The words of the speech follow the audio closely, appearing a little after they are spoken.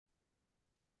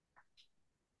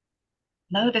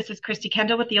Hello, this is Christy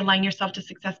Kendall with the Align Yourself to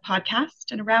Success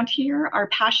podcast. And around here, our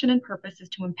passion and purpose is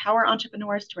to empower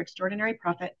entrepreneurs to extraordinary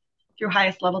profit through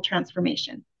highest level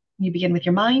transformation. You begin with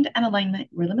your mind and alignment.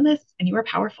 You are limitless and you are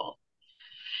powerful.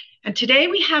 And today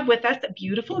we have with us a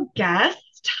beautiful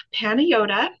guest,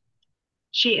 Panayota.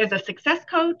 She is a success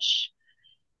coach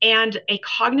and a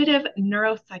cognitive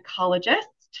neuropsychologist.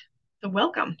 So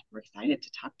welcome. We're excited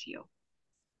to talk to you.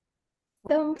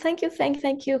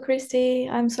 Thank you, Christy.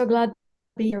 I'm so glad to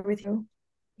be here with you.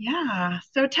 Yeah.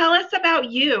 So tell us about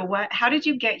you. How did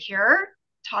you get here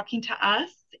talking to us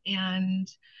and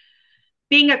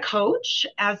being a coach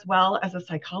as well as a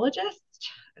psychologist?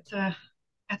 It's a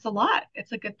that's a lot.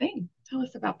 It's a good thing. Tell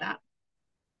us about that.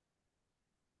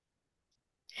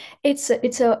 It's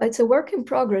a work in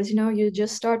progress. You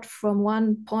just start from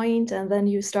one point and then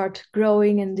you start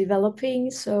growing and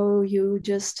developing. So you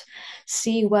just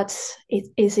see what it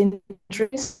is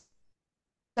interest.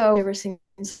 So ever since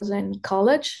I was in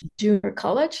college, junior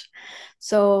college.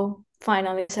 So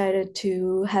finally decided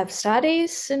to have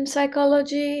studies in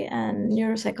psychology and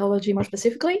neuropsychology more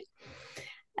specifically.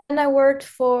 And I worked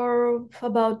for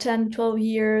about 10, 12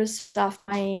 years after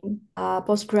my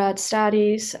postgrad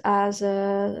studies as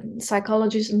a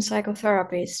psychologist and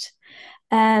psychotherapist.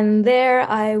 And there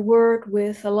I worked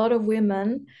with a lot of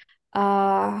women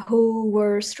who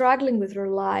were struggling with their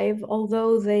life,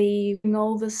 although they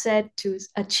all the set to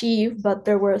achieve, but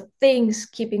there were things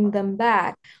keeping them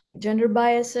back. Gender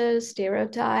biases,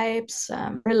 stereotypes,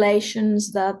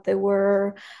 relations that they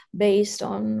were based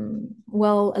on,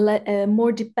 well, a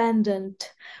more dependent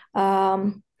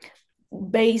um,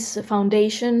 base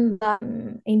foundation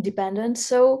than independent.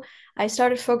 So I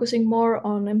started focusing more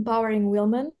on empowering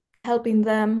women, helping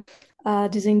them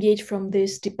disengage from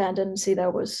this dependency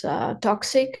that was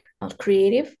toxic, not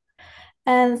creative.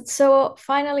 And so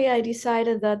finally, I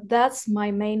decided that that's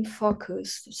my main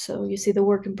focus. So you see the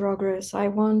work in progress. I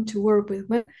want to work with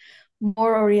women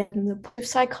more oriented in the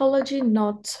psychology,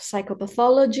 not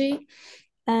psychopathology.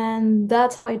 And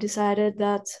that's why I decided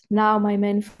that now my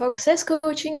main focus is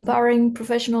coaching, empowering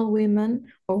professional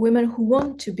women or women who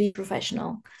want to be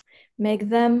professional, make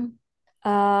them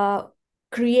uh,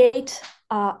 create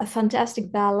a fantastic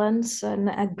balance and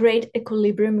a great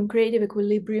equilibrium, creative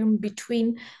equilibrium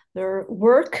between their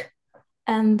work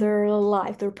and their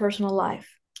life, their personal life.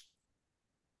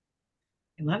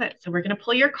 I love it. So we're going to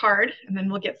pull your card and then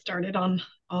we'll get started on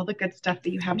all the good stuff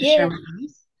that you have to share Yeah, with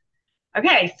us.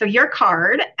 Okay, so your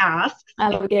card asks I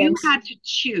if love you games. had to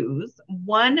choose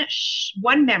one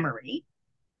memory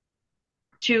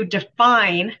to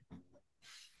define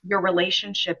your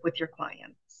relationship with your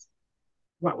clients,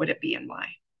 what would it be and why?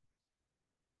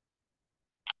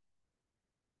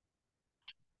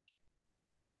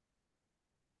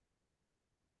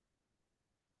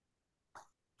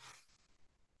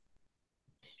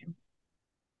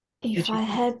 Did If you I think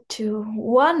had to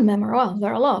one memory, well,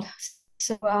 there are a lot.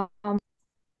 So,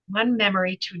 one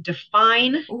memory to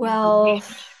define your well,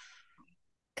 relationship?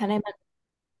 can I?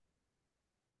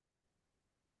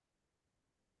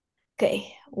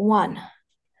 Okay, one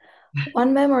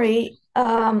memory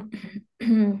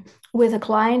with a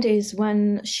client is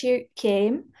when she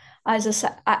came as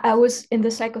I was in the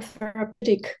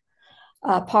psychotherapeutic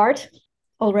part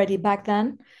already back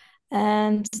then,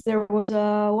 and there was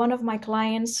one of my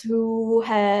clients who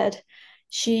had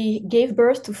she gave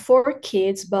birth to four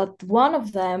kids, but one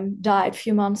of them died a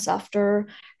few months after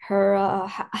her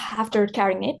after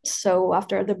carrying it. So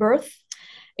after the birth,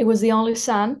 it was the only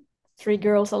son, three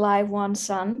girls alive, one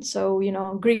son. So,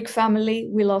 Greek family,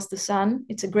 we lost the son.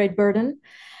 It's a great burden.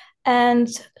 And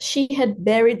she had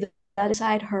buried that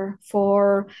inside her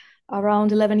for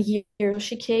around 11 years.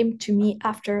 She came to me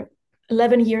after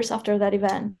 11 years after that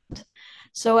event.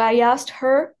 So I asked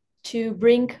her to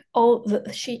bring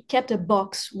she kept a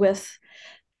box with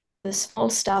the small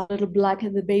stuff, little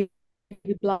blanket, the baby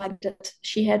blanket that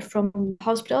she had from the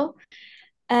hospital.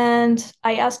 And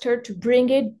I asked her to bring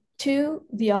it to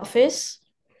the office,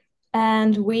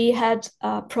 and we had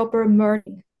a proper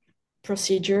mourning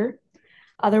procedure.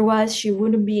 Otherwise, she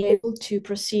wouldn't be able to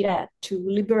proceed to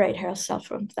liberate herself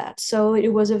from that. So it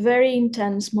was a very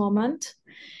intense moment.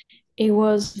 It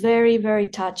was very, very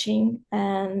touching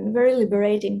and very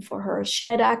liberating for her.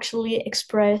 She had actually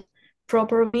expressed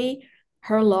properly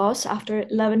her loss after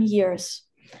 11 years.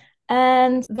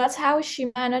 And that's how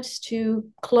she managed to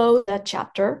close that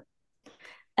chapter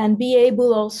and be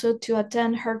able also to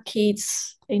attend her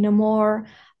kids in a more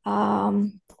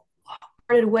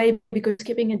way, because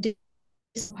keeping a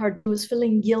distance, her was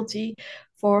feeling guilty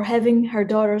for having her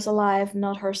daughters alive,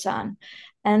 not her son.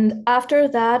 And after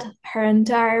that, her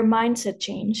entire mindset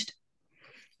changed.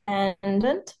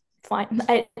 independent. Fine.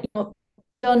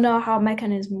 Don't know how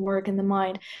mechanisms work in the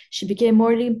mind. She became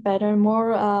more independent,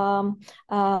 more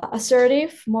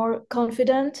assertive, more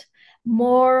confident,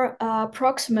 more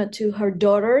proximate to her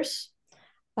daughters,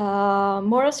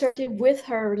 more assertive with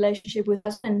her relationship with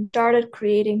us, and started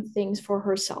creating things for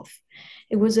herself.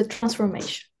 It was a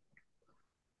transformation.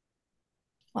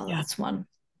 Well, Yeah. that's one.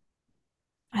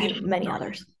 I have Beautiful many story.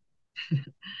 others.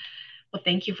 Well,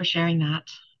 thank you for sharing that.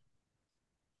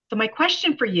 So my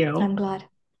question for you I'm glad.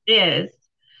 is,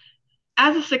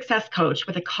 as a success coach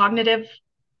with a cognitive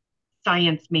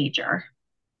science major,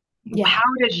 Yeah. how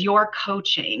is your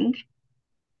coaching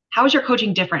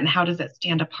different and how does it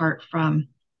stand apart from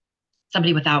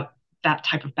somebody without that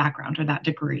type of background or that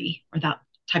degree or that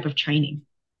type of training?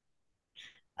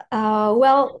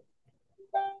 Well,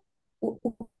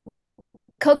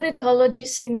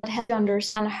 cognitologists have to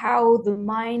understand how the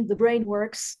mind, the brain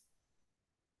works.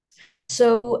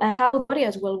 So, and how the body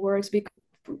as well works, because,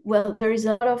 well, there is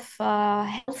a lot of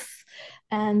health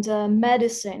and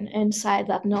medicine inside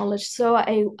that knowledge. So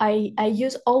I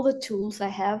use all the tools I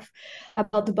have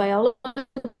about the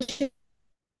biology.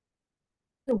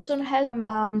 Person has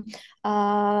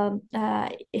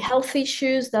health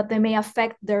issues that they may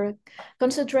affect their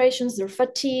concentrations, their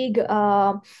fatigue,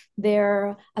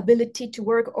 their ability to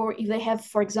work, or if they have,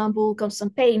 for example,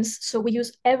 constant pains. So we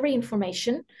use every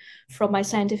information from my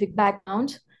scientific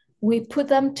background. We put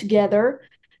them together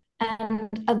and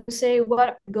I say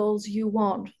what goals you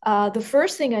want. The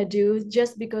first thing I do,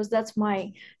 just because that's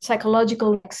my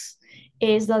psychological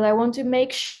is that I want to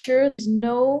make sure there's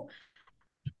no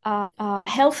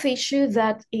health issue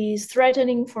that is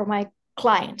threatening for my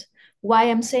client. Why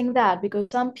I'm saying that? Because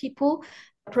some people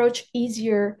approach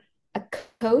easier a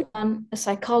coach than a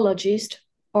psychologist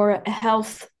or a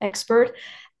health expert.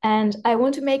 And I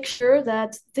want to make sure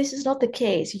that this is not the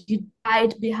case. You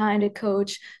hide behind a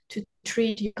coach to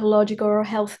treat ecological or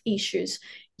health issues.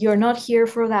 You're not here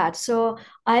for that. So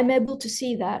I'm able to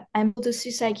see that. I'm able to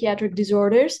see psychiatric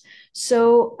disorders.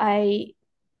 So I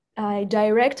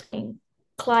direct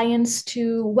clients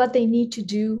to what they need to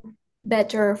do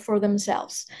better for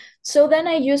themselves. So then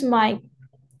I use my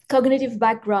cognitive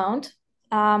background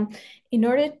in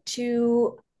order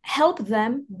to help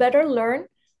them better learn,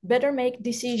 better make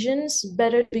decisions,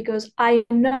 better because I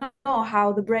know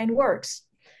how the brain works.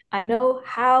 I know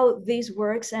how this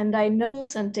works and I know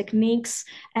some techniques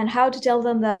and how to tell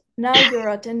them that now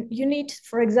you need,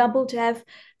 for example, to have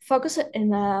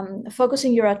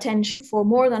focusing your attention for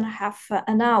more than half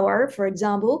an hour, for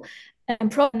example,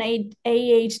 and probably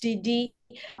ADHD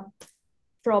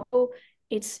problem.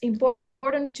 It's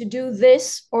important to do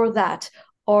this or that,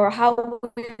 or how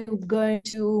are you going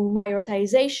to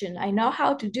prioritization. I know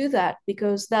how to do that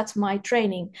because that's my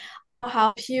training.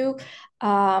 How you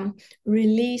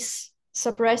release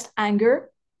suppressed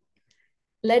anger,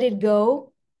 let it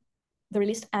go, the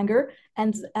released anger,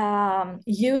 and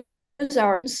use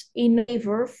ours in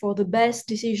favor for the best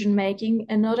decision making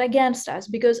and not against us,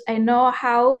 because I know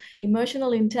how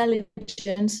emotional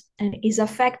intelligence is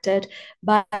affected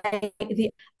by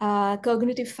the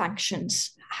cognitive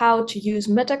functions, how to use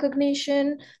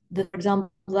metacognition, for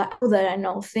example, that I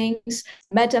know things,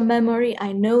 meta memory,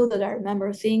 I know that I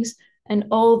remember things, and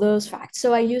all those facts.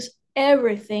 So I use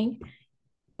everything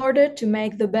in order to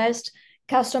make the best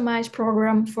customized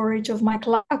program for each of my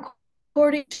clients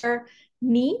according to their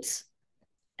needs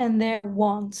and their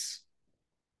wants.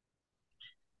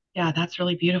 Yeah, that's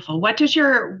really beautiful. When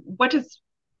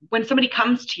somebody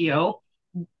comes to you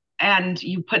and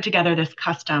you put together this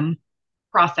custom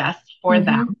process for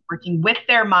them, working with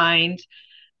their mind,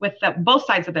 with both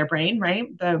sides of their brain, right?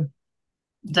 The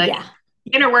Yeah.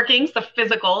 inner workings, the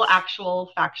physical,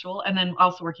 actual, factual, and then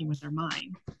also working with their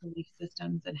mind, belief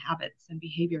systems and habits and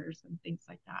behaviors and things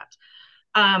like that.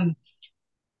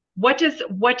 What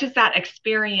does that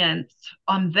experience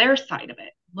on their side of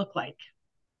it look like?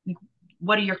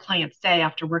 What do your clients say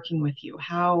after working with you?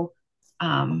 What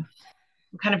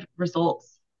kind of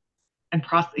results and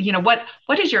process,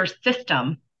 what does your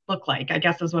system look like, I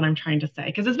guess is what I'm trying to say,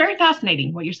 because it's very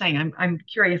fascinating what you're saying. I'm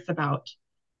curious about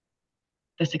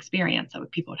this experience that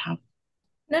people would have.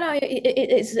 No,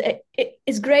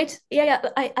 it's great. Yeah,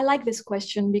 I like this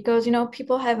question because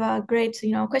people have a great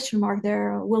question mark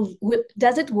there.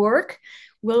 Does it work?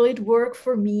 Will it work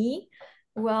for me?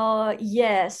 Well,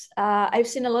 yes. I've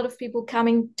seen a lot of people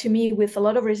coming to me with a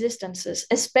lot of resistances,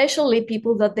 especially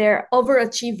people that they're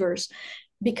overachievers,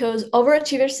 because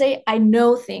overachievers say, "I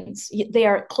know things." They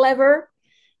are clever,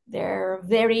 they're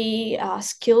very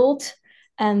skilled,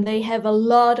 and they have a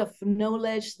lot of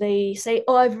knowledge. They say,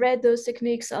 oh, I've read those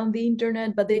techniques on the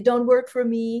internet, but they don't work for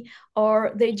me.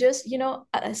 Or they just,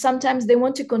 sometimes they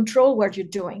want to control what you're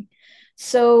doing.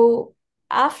 So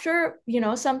after,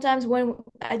 sometimes when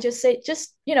I just say,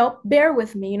 just, bear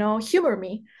with me, humor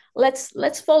me.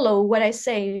 Let's follow what I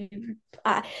say.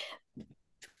 I,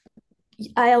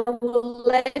 I will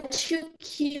let you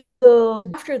keep the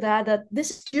after that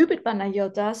this is stupid,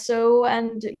 Panayota. So,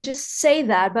 and just say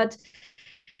that. But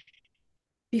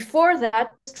before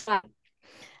that, try.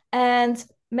 And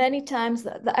many times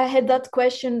I had that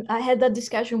question, I had that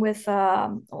discussion with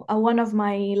one of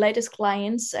my latest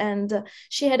clients, and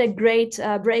she had a great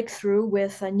breakthrough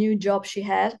with a new job she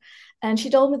had. And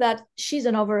she told me that she's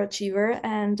an overachiever,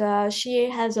 and she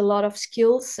has a lot of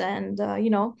skills, and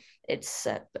it's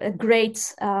a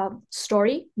great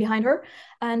story behind her.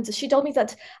 And she told me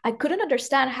that I couldn't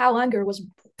understand how anger was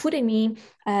putting me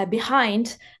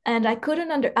behind, and I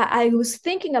couldn't I was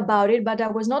thinking about it, but I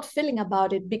was not feeling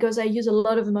about it, because I use a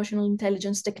lot of emotional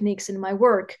intelligence techniques in my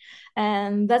work.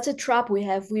 And that's a trap we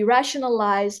have. We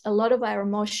rationalize a lot of our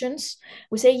emotions.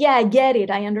 We say, yeah, I get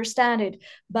it, I understand it.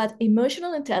 But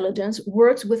emotional intelligence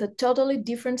works with a totally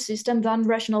different system than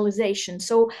rationalization.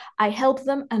 So I help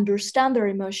them understand their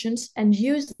emotions and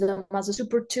use them as a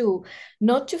super tool,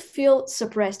 not to feel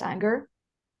suppressed anger.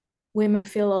 Women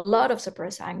feel a lot of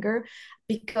suppressed anger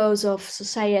because of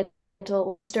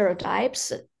societal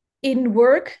stereotypes in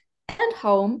work and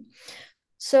home.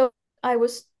 So I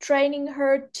was training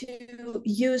her to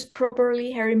use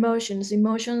properly her emotions.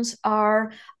 Emotions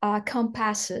are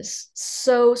compasses,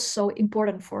 so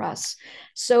important for us.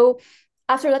 So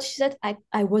after that, she said,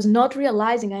 I was not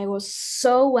realizing I was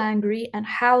so angry and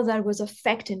how that was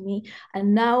affecting me.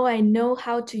 And now I know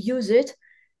how to use it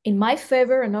in my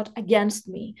favor and not against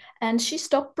me. And she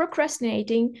stopped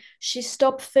procrastinating. She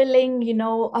stopped feeling,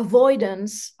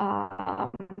 avoidance.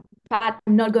 But I'm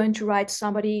not going to write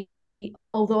somebody,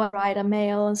 although I write a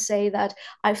mail and say that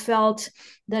I felt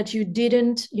that you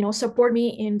didn't, support me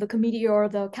in the committee or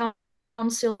the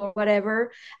council or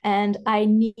whatever, and I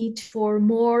need for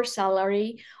more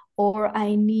salary, or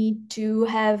I need to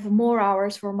have more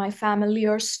hours for my family,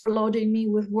 or loading me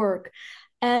with work.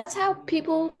 And that's how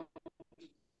people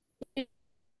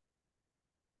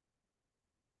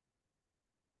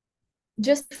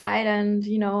justify it.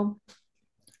 And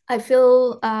I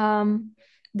feel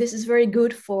this is very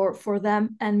good for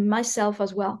them and myself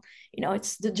as well.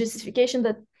 It's the justification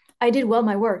that I did well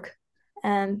my work,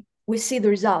 and we see the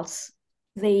results.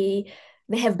 They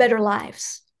have better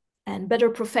lives, and better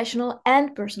professional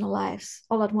and personal lives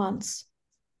all at once.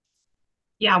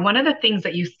 Yeah, one of the things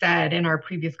that you said in our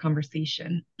previous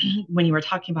conversation when you were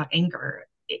talking about anger,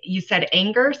 you said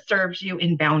anger serves you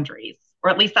in boundaries, or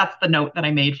at least that's the note that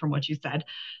I made from what you said.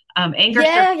 Anger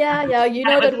serves Yeah, you and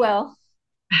know that well.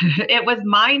 it was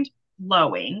mind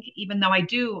blowing, even though I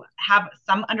do have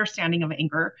some understanding of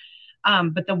anger.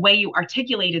 But the way you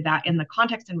articulated that, in the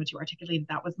context in which you articulated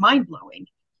that, was mind blowing.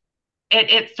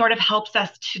 It sort of helps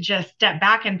us to just step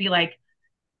back and be like,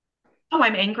 oh,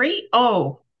 I'm angry.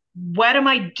 Oh, what am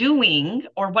I doing,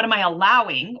 or what am I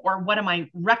allowing, or what am I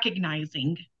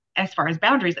recognizing as far as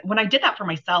boundaries? When I did that for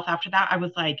myself after that, I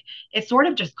was like, it sort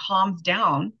of just calms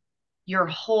down your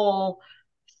whole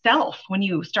self when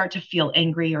you start to feel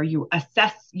angry or you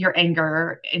assess your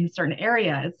anger in certain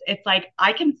areas. It's like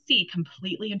I can see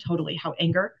completely and totally how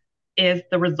anger is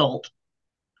the result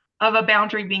of a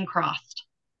boundary being crossed.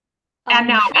 And I'm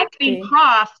now it's being happy.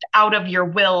 crossed out of your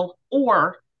will,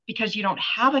 or because you don't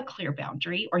have a clear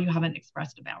boundary or you haven't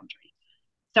expressed a boundary.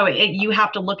 So you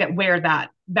have to look at where that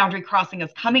boundary crossing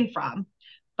is coming from.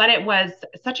 But it was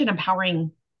such an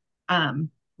empowering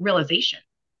realization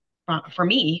for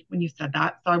me when you said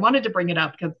that. So I wanted to bring it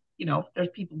up because, there's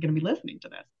people going to be listening to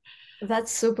this.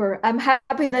 That's super. I'm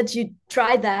happy that you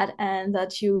tried that, and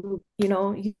that you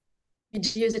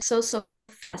use it so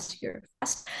fast here.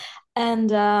 And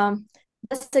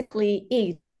basically,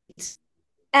 it's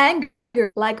anger,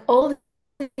 like all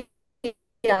the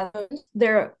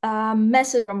their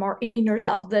message from our inner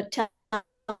self that tell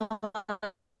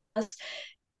us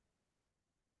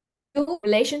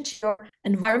relation to your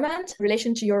environment,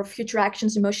 relation to your future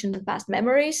actions, emotions, and past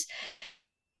memories.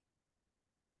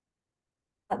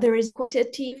 There is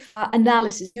quantitative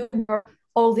analysis doing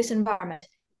all this environment.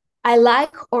 I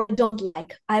like or don't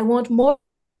like. I want more,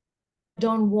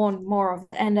 don't want more of it,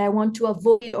 and I want to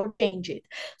avoid or change it.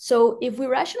 So if we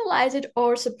rationalize it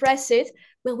or suppress it,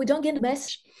 well, we don't get the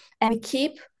message, and we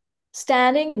keep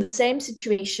standing in the same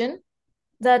situation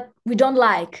that we don't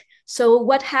like. So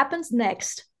what happens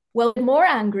next? Well, more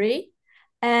angry,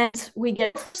 And we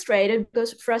get frustrated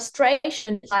because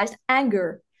frustration implies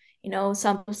anger.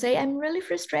 Some people say, I'm really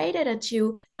frustrated at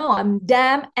you. No, I'm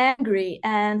damn angry.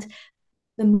 And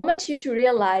the moment you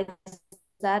realize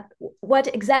that what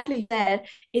exactly you said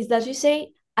is that you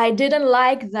say, I didn't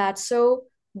like that. So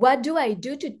what do I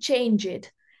do to change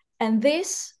it? And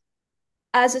this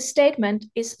as a statement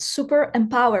is super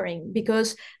empowering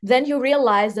because then you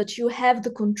realize that you have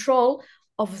the control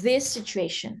of this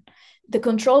situation. The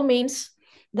control means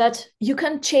that you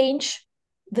can change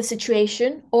the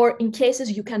situation, or in cases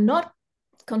you cannot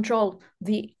control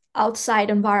the outside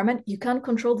environment, you can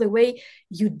control the way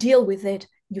you deal with it,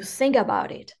 you think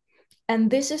about it. And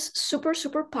this is super,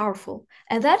 super powerful.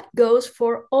 And that goes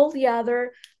for all the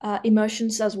other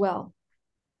emotions as well.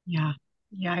 Yeah.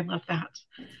 Yeah, I love that.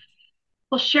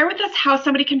 Well, share with us how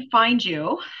somebody can find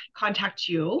you, contact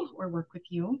you, or work with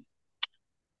you.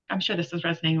 I'm sure this is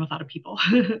resonating with a lot of people.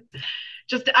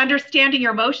 Just understanding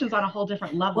your emotions on a whole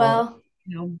different level, Well,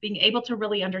 being able to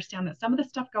really understand that some of the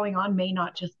stuff going on may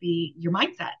not just be your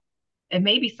mindset. It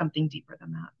may be something deeper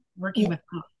than that. Working yeah. with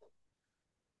both.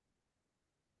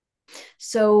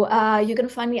 So you can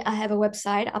find me. I have a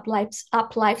website,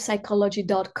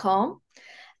 uplifepsychology.com.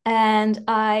 And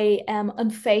I am on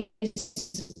Facebook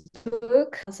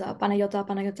as Panayota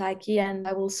Panayotaiki, and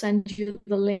I will send you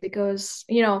the link because,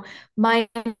 my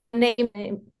name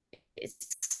is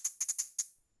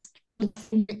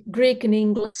Greek and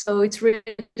English, so it's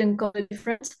written quite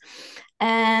different.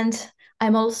 And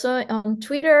I'm also on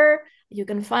Twitter. You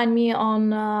can find me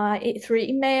on through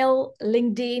email,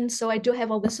 LinkedIn. So I do have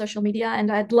all the social media,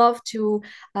 and I'd love to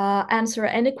answer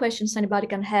any questions anybody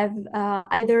can have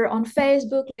either on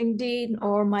Facebook, LinkedIn,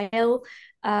 or my mail.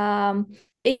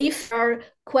 If there are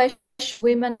questions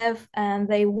women have and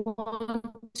they're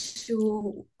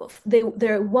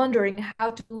wondering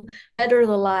how to better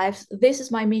their lives, this is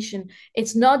my mission.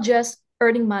 It's not just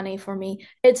earning money for me,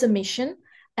 it's a mission.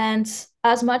 And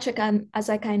as much as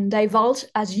I can divulge,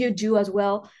 as you do as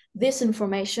well, this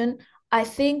information, I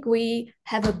think we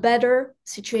have a better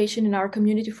situation in our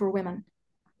community for women.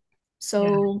 Yeah,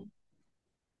 So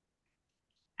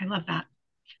I love that.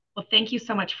 Well, thank you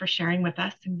so much for sharing with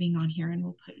us and being on here. And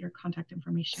we'll put your contact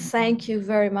information thank you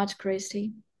very much,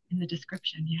 Christy. in the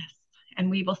description. Yes. And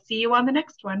we will see you on the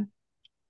next one.